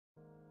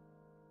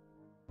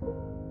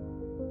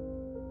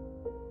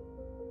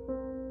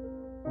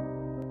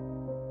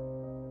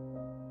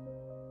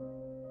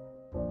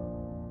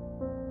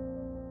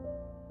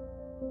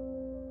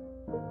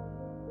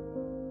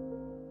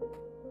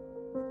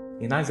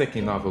AIESEC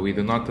Innova, we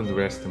do not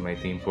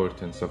underestimate the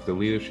importance of the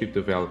leadership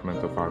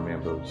development of our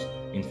members.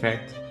 In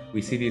fact,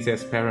 we see this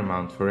as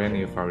paramount for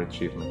any of our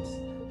achievements.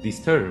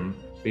 This term,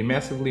 we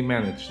massively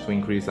managed to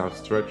increase our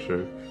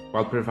structure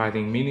while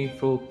providing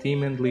meaningful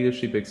team and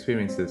leadership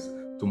experiences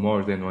to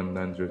more than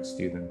 100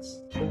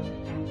 students.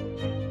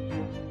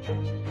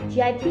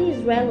 GIP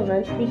is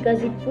relevant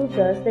because it proves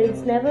us that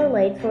it's never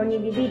late for an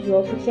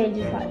individual to change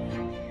his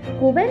life.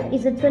 Kuben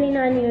is a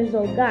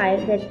 29-year-old guy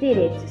that did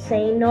it,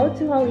 saying no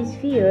to all his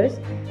fears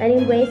and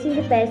embracing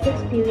the best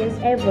experience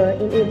ever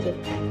in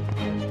Egypt.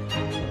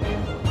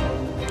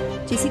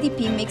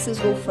 GCDP makes us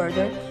go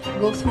further,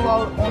 go through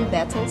our own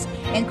battles,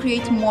 and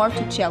create more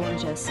to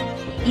challenge us.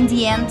 In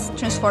the end,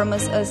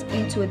 transforms us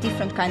into a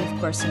different kind of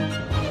person.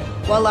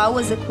 While I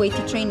was a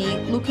Kuwaiti trainee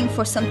looking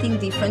for something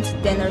different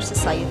than our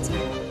society,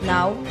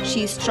 now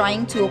she is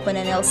trying to open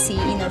an LC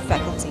in her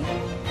faculty.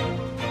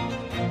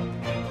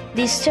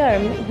 This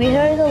term, we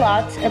heard a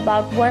lot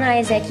about one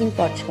AIESEC in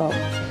Portugal.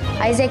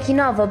 AIESEC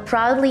Innova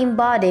proudly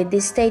embodied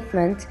this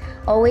statement,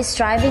 always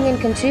striving and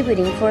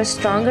contributing for a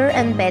stronger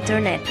and better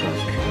network.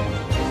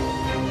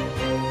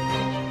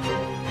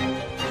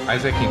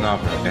 AIESEC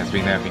Innova has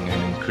been having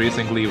an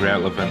increasingly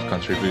relevant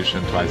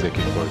contribution to AIESEC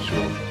in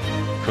Portugal.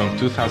 From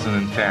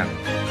 2010,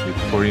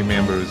 with 40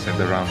 members and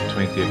around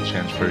 20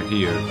 exchange per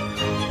year,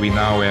 we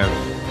now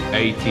have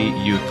 80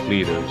 youth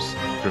leaders,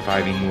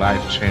 providing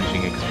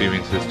life-changing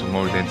experiences to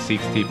more than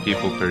 60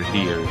 people per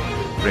year,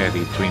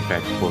 ready to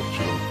impact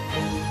Portugal.